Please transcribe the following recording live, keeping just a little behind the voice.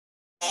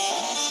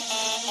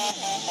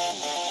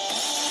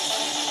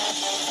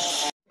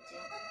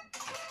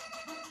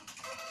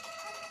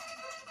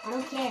I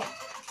don't care.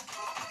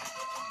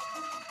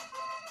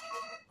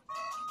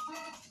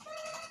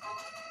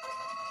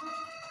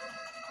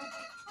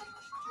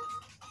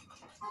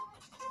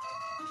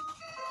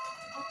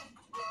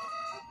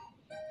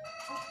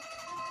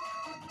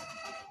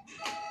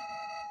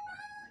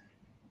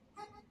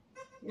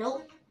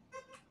 Nope.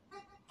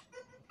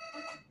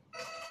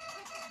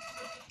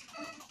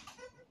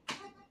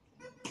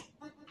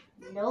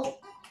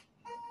 Nope.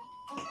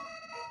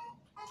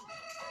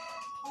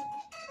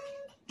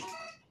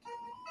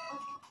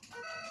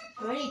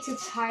 I'm already too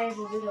tired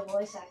to do the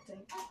voice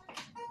acting.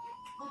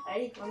 I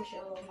already punched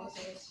it almost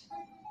this.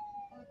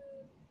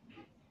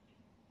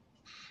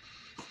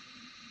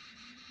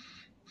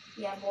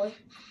 Yeah, boy.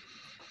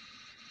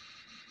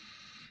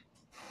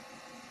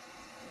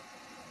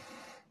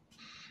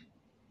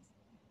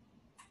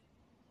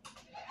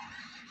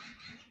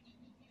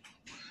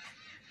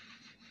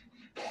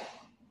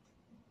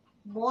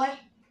 Boy.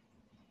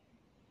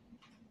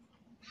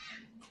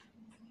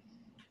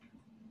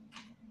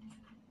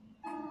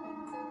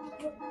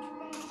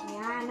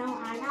 Yeah, I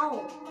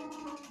know.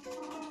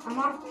 I'm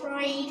not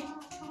afraid.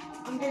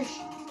 I'm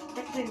just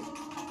freaking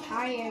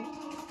tired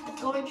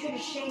of going through the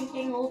same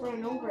thing over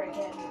and over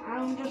again.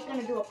 I'm just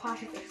gonna do a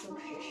pacifist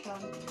swoosh this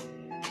time.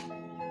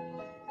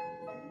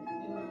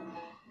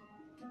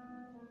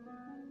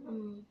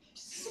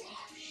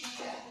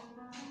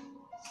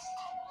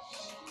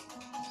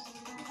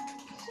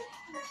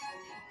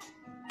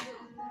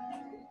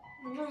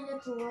 I'm gonna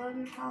get to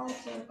learn how to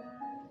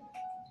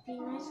be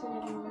nice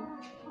with everyone.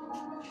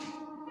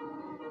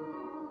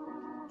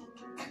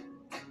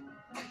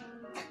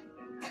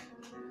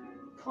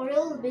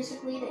 Tutorial is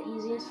basically the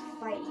easiest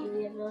fight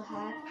you ever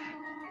had.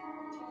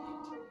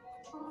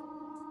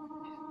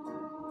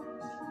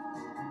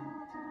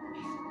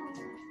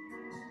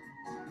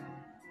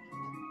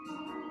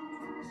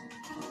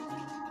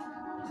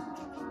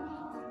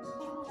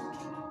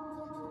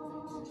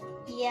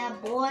 Yeah,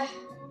 boy.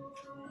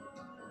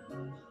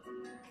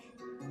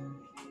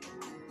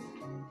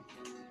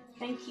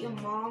 Thank you,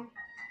 Mom.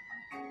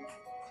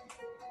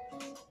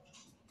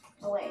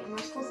 Oh wait, am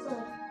I supposed to?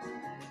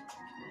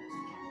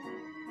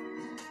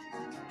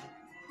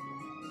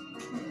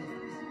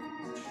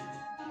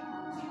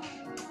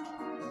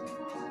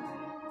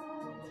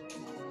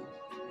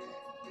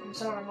 I'm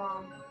sorry,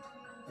 Mom,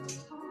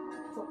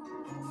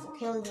 for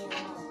killing you.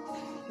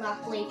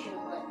 Not later,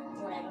 but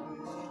whatever.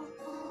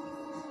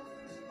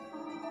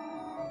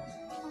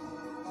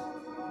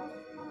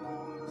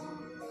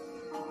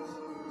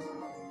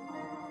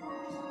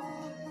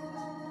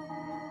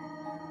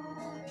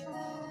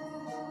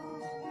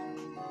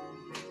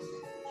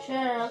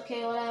 Sure,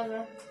 okay,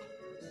 whatever.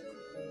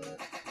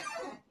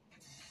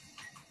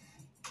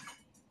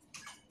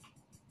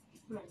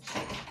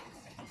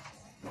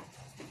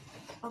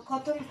 A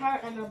cotton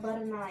heart and a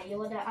button eye.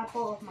 You are the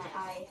apple of my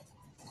eye.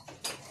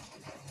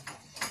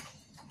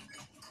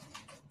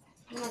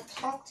 I'm gonna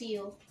talk to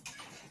you.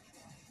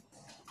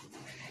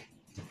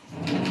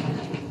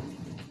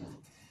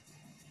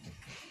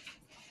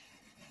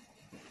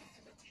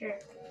 Sure.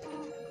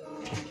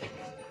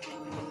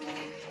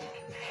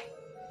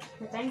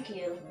 Well, thank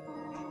you.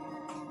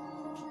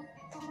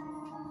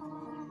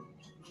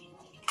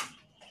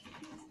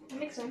 That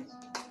makes sense.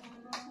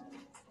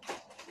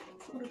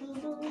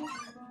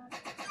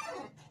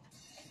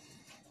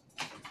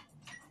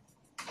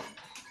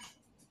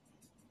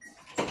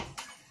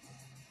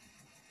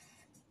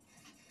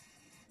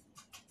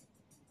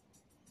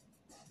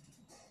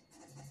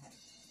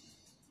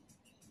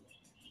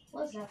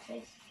 What's that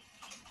face?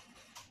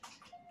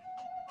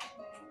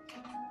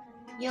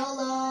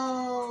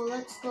 YOLO!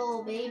 Let's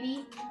go,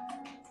 baby.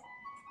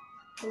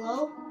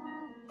 Hello?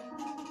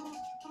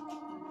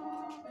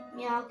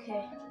 Yeah,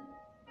 okay.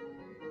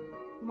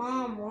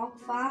 Mom, walk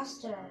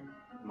faster.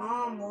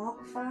 Mom,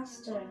 walk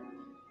faster.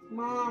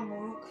 Mom,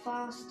 walk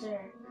faster.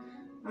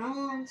 I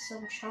want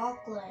some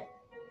chocolate.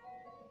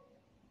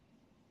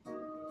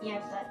 Yeah,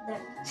 that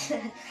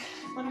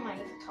what am I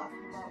even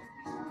talking about?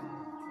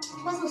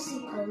 Puzzle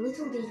seem a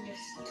little dangerous,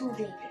 too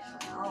dangerous for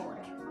power.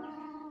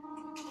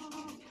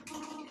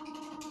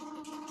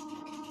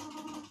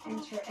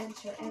 Enter,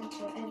 enter,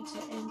 enter,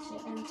 enter, enter,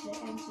 enter,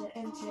 enter,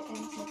 enter,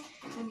 enter,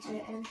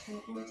 enter, enter,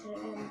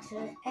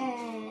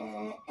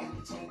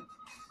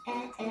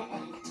 enter,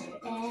 enter,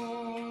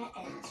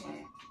 enter.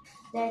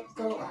 Let's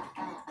go,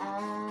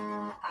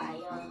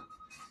 I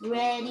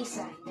already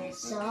signed this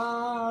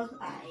song.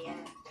 I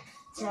am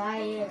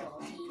tired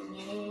of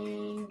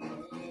hearing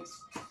this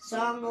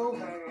song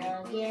over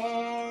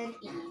again,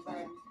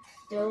 even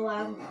though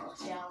I'm not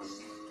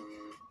just.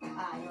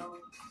 I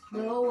don't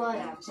know what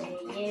I'm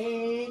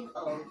saying.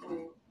 Oh,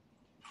 boo.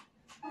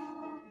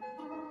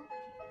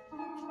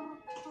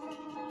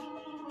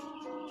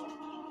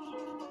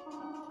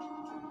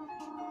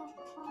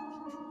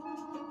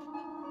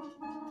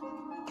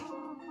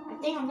 I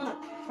think I'm gonna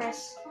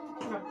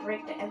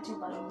break the enter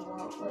button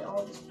with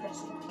all this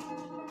pressing.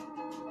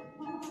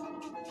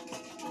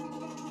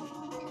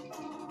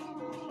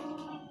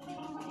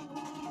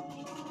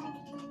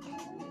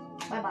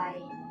 Bye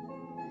bye.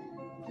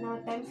 Now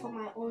time for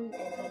my own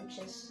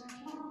adventures.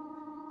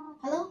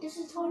 Hello, this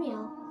is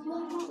Toriel. You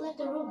have not left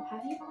the room,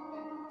 have you?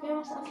 There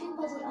are a few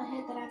puzzles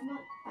ahead that I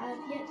have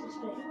yet to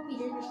explain. It would be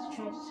dangerous to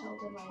try to solve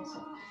them by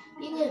myself.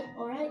 Be good,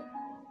 alright?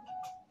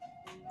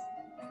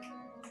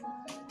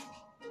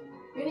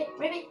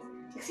 Ribbit,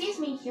 excuse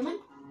me, human.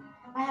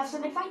 I have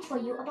some advice for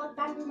you about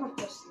battling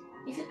monsters.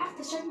 If you act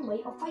a certain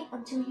way or fight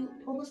until you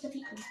almost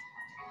defeat them,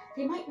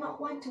 they might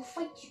not want to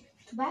fight you,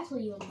 to battle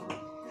you anymore.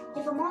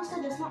 If a monster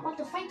does not want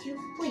to fight you,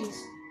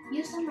 please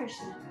use some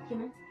mercy,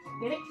 human.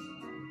 Ribbit?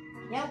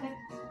 Yeah, okay.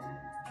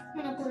 I'm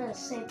gonna put a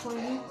save point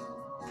here.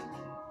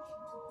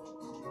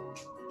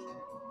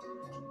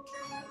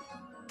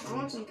 I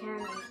want some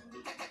candy.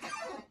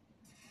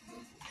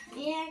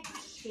 Yeah,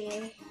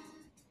 okay.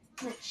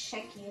 I'm gonna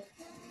check you.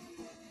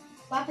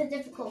 What's the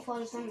difficult for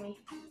this enemy?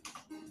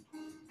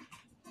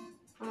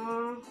 I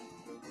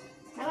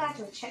will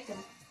actually check him.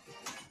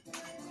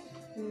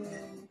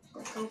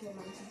 Let's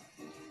compliment him.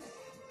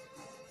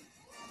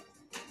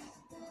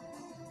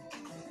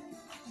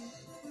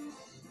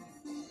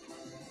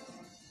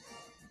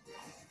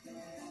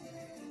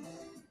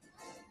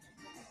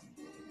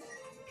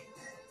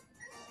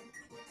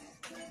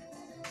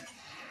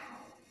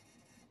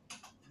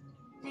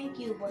 Thank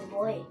you,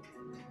 boy.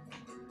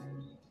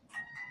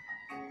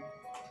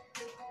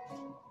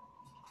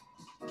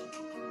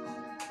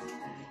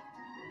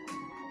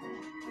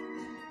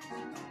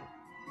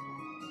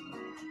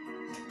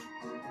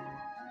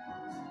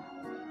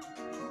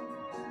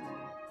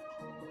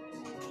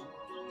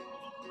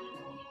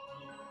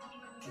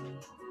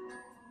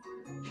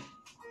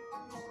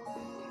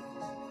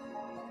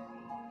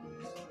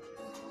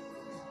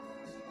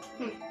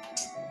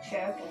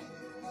 Sure, okay.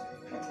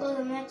 Let's go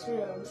to the next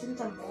room since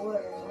I'm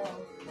bored as well.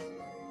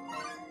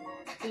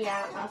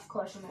 Yeah, of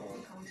course I'm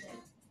in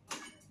concept.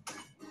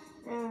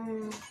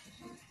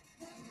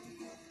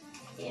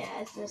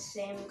 Yeah, it's the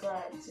same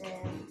god's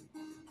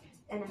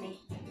enemy.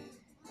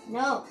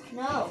 No.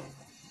 I'll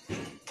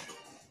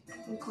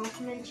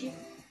compliment you.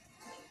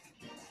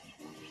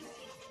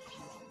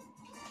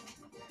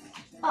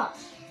 Oh,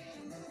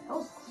 that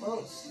was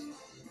close.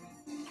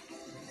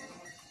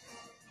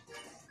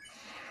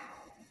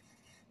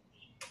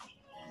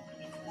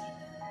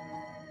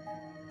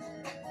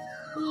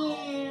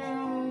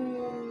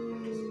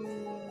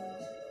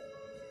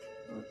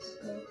 Let's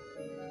go.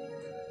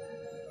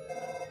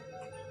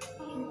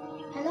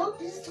 Hello,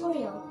 this is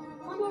Toriel.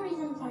 For no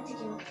reason in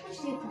particular, which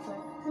do you prefer,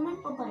 lemon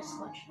or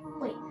butterscotch?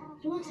 Wait,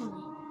 you won't tell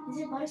me. Is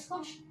it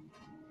butterscotch?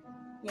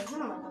 Yes, I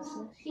don't like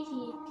butterscotch.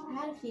 Hee, I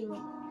had a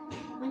feeling.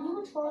 When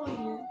humans fall on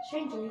you,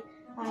 strangely,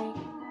 I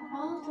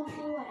often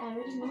feel like I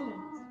already know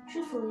them.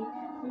 Truthfully,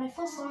 when I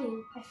first saw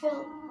you, I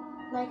felt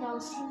like I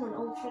was seeing an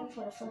old friend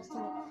for the first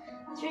time.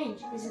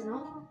 Strange, is it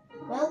not?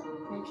 Well,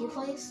 thank you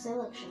for your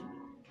selection.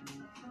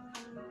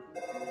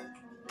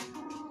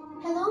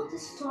 Hello,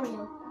 this is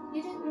Toriel.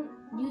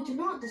 You do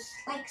not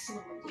dislike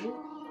cinnamon, do you?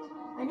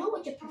 I know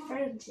what your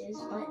preference is,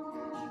 but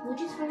would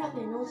you turn up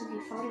your nose if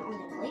you found it on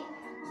your plate?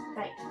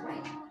 Right,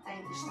 I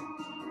understand.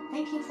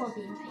 Thank you for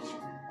being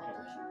patient, by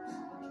the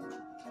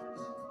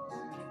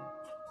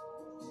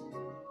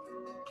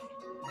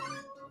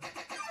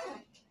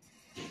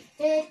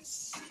way.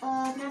 It's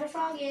not a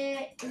froggy,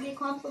 and they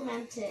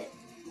compliment it.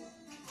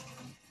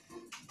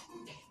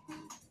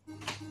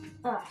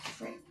 Ah,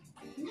 frick.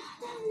 No.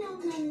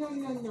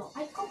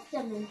 I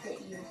complimented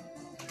you.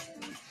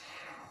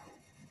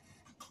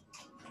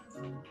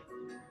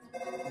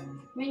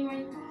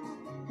 Ring.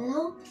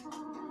 Hello?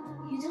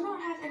 You do not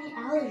have any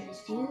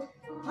allergies, do you?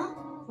 Huh?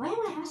 Why am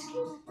I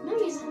asking? No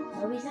reason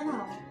at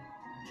all.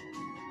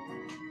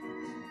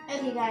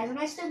 Okay, guys, am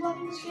I still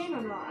blocking the screen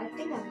or not? I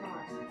think I'm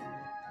not.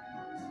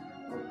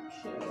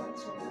 Okay,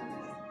 let's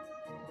remember.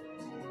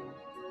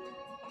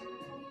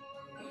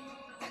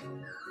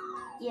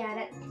 Yeah,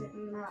 that did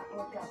not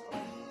work out for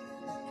me.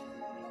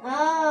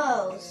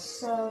 Oh,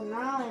 so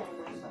now I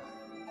remember.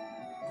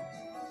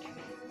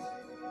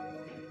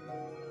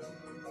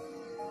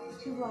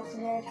 2 blocks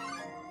ahead.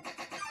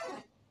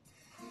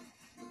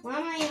 Why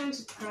am I even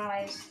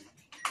surprised?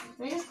 Let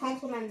me just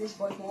compliment this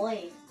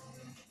boy.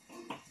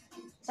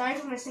 Sorry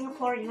for my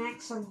Singaporean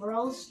accent,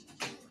 bros.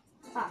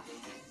 Ah.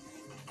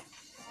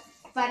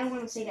 But I don't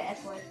want to say the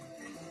F word.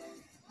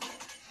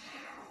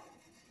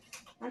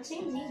 That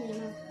seems easy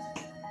enough.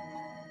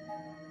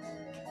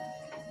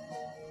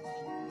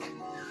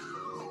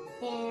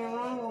 And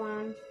wrong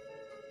one.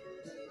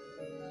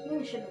 I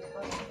think it should be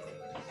close.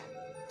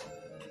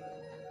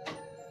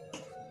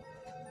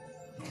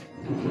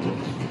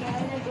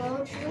 Gotta go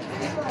to the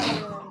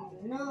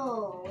one.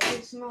 No,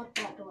 it's not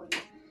that one.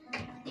 I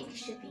think it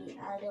should be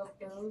out of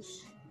those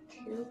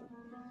 2.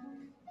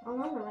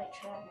 I'm on the right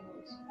track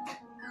anyways.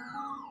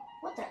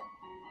 What the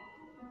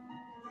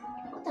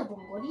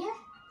Bungodia?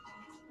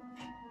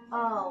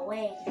 Oh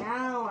wait,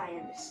 now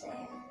I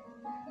understand.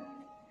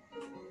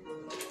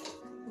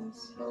 I'm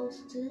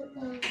supposed to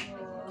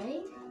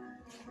avoid.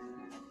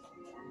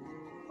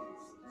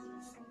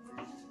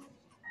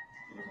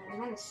 I'm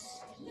gonna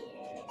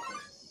skip.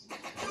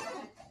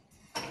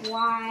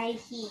 Why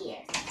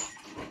here?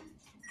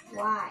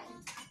 Why?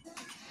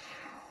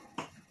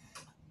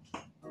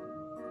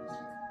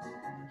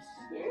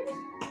 Here?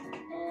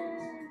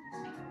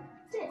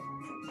 Did.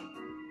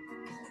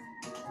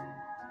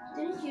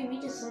 Didn't you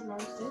read just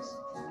notice this?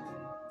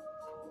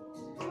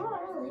 Oh,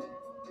 really?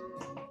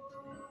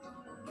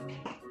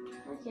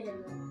 I'm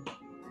kidding.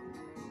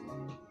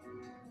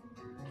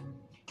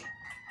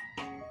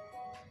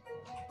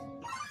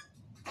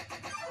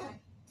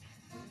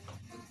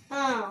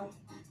 Oh.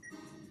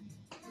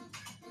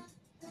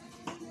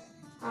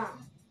 Oh.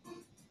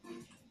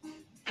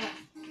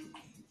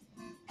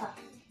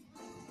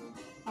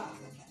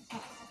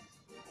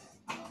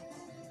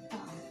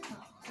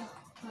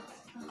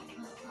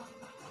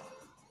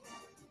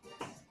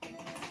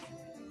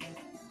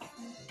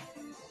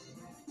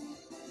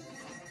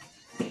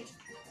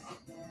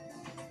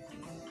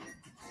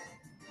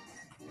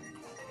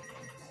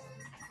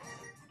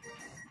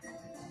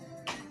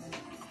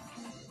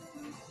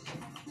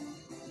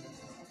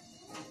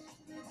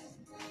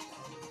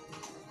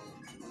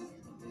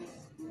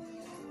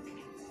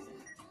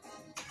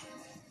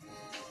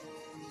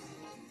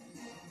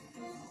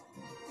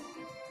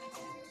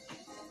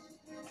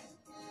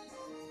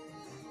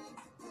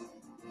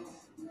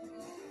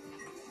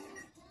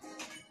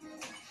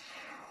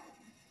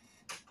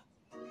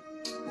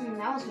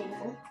 That was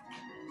meaningful.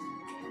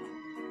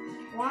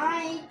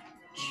 Why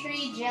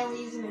tree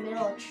jellies in the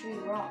middle of tree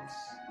rocks?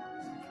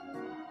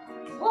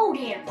 Whoa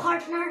there,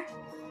 partner!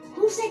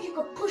 Who said you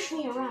could push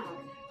me around?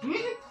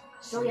 Hmm?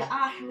 So you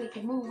asked me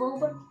to move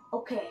over?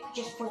 Okay,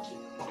 just for you.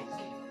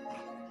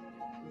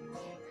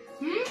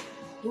 Hmm?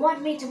 You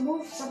want me to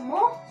move some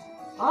more?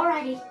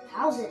 Alrighty,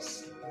 how's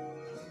this?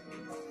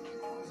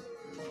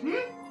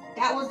 Hmm?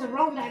 That was the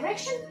wrong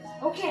direction?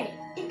 Okay,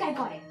 think I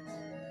got it.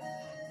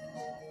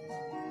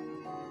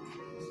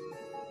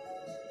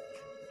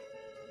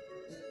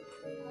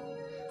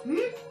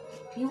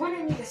 Hmm? You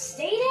wanted me to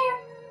stay there?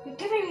 You're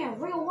giving me a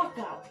real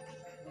workout.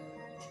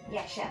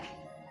 Yeah, chef.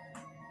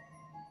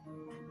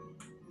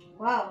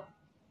 Wow.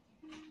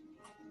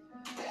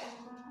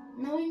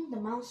 Knowing the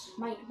mouse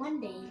might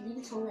one day leave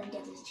its hole and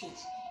get its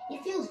cheese,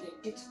 it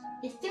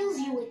fills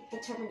you with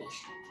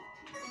determination.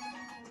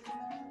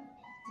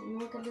 And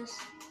look at this.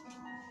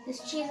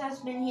 This cheese has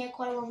been here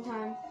quite a long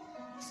time.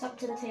 Stuck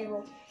to the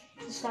table.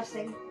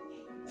 Disgusting.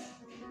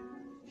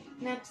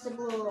 Next, the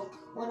blue oak.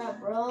 What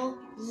up, bro?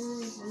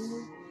 Zzz,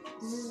 zzz,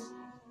 zzz.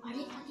 Are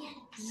they on yet?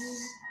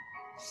 Zzz.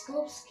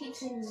 Scopes keep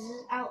saying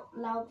zzz out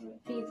loud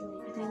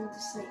repeatedly, pretending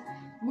to sleep.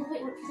 Move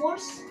it with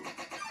force.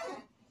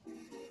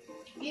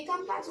 Here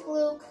comes Magic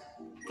Luke.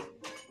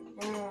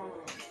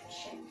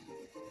 Shit.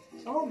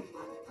 Oh my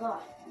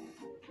god.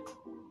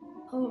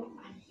 Oh,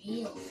 I'm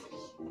real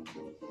funny.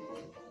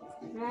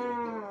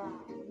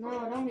 No,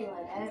 don't be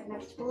like that.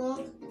 Magic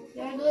Luke.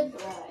 You're good?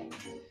 Right.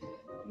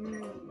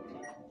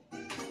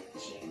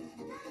 Cheer.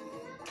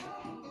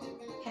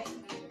 Hey.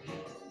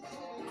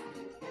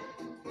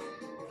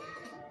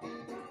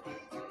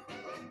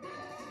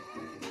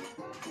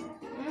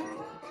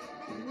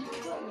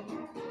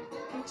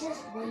 I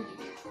just waited.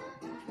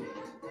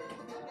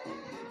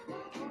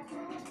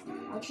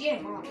 I'll cheer,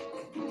 Mom.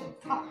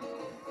 Oh.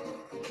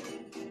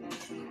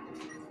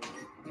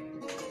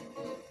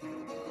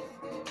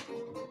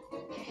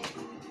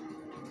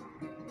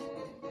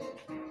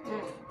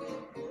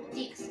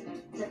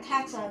 The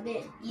attacks are a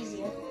bit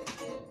easier.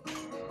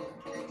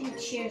 I think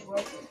cheers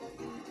work.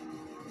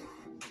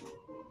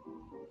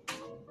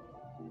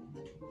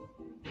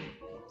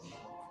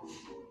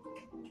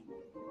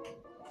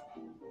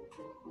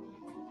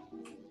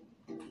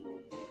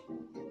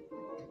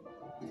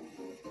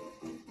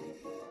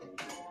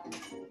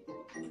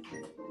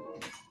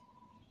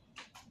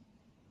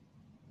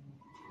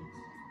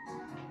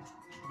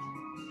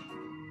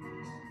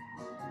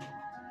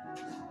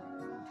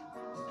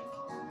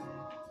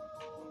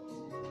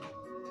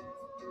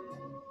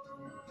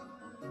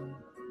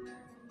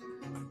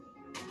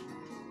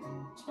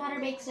 Spider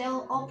bake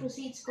sale. All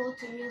proceeds go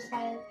to real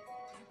spider.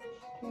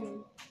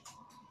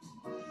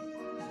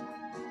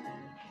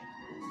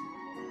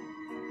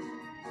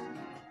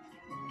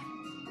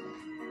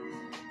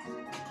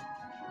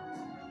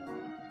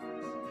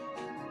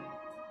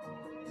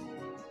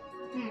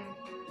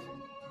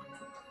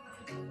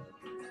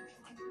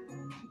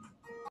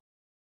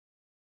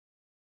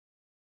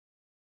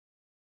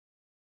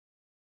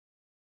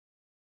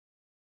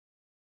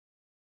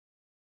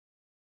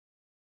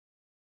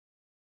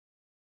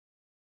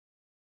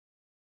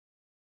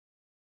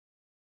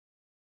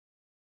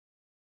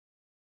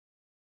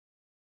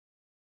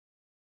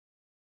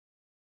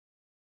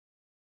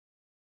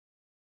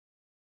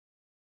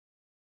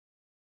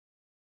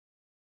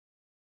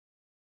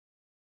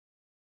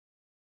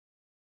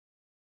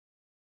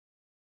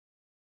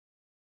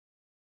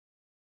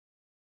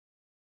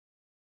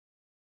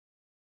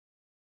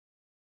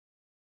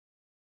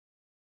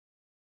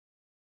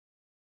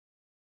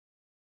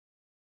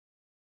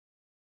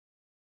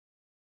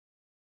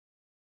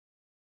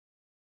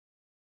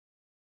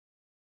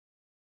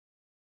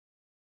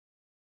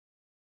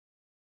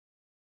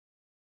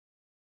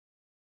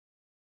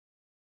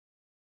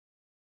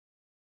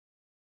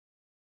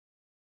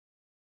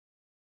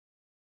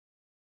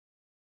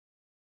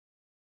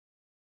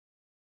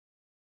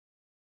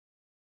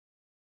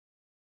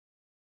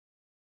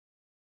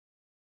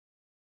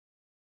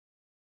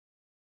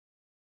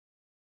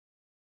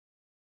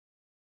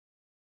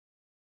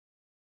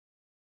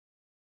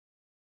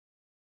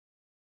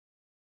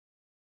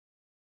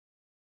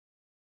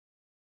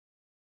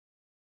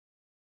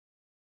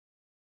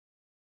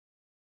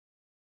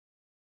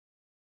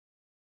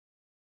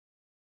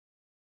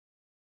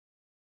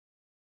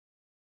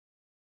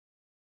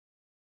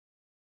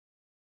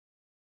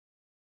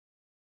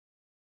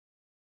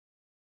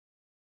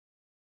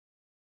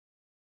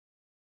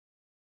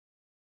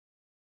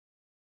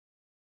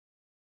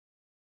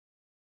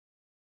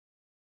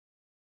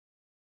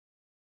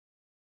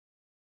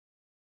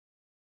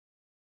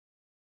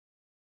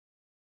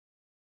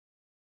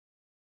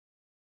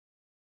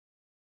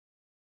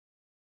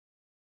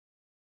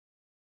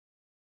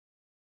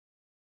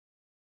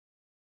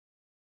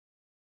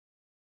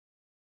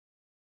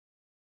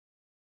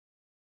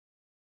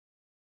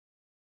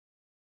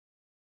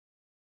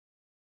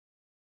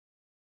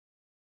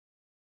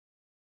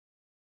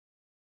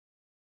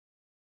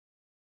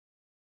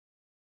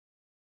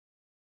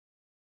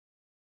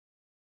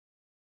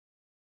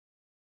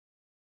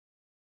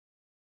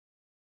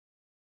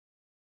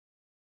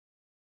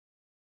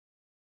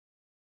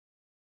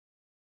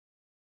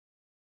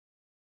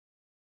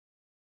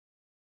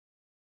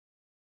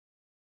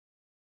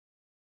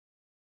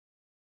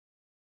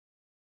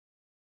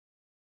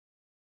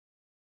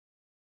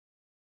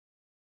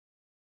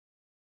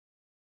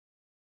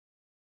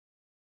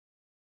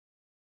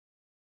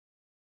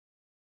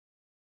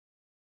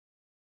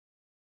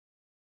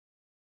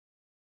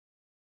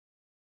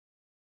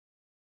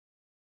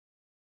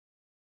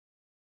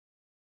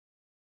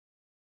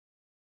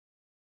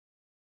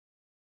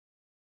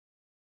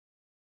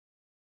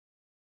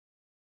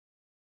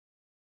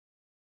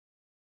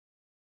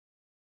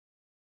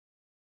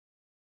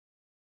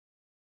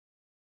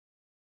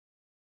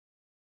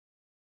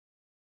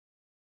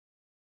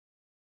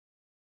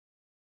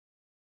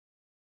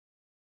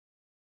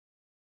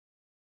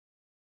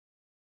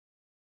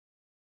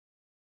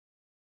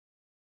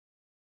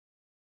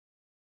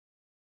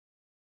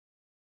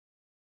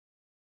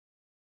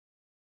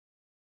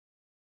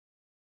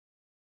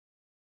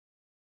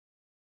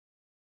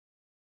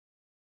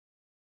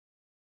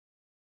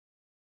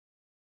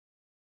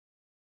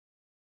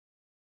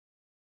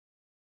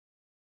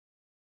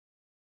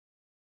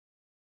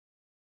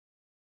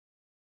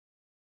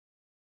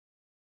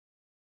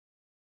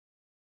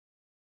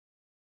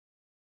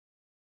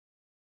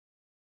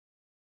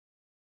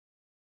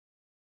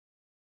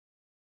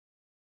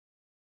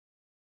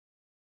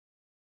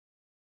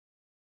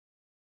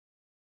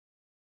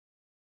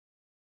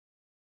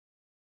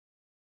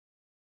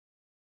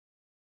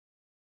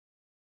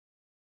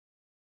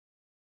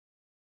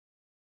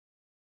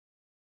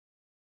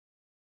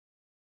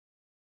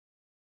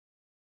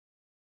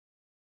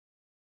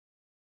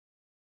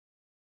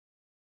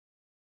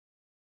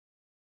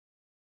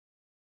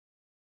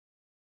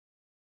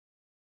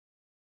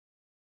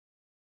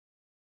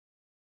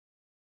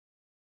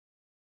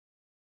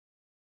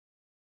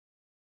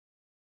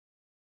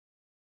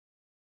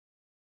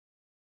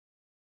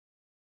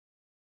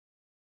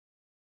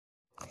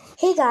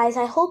 Hey guys,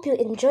 I hope you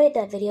enjoyed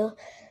that video.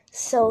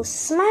 So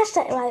smash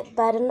that like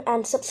button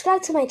and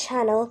subscribe to my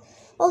channel.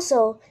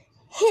 Also,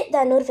 hit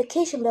that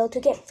notification bell to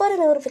get further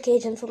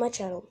notifications for my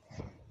channel.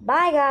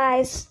 Bye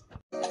guys!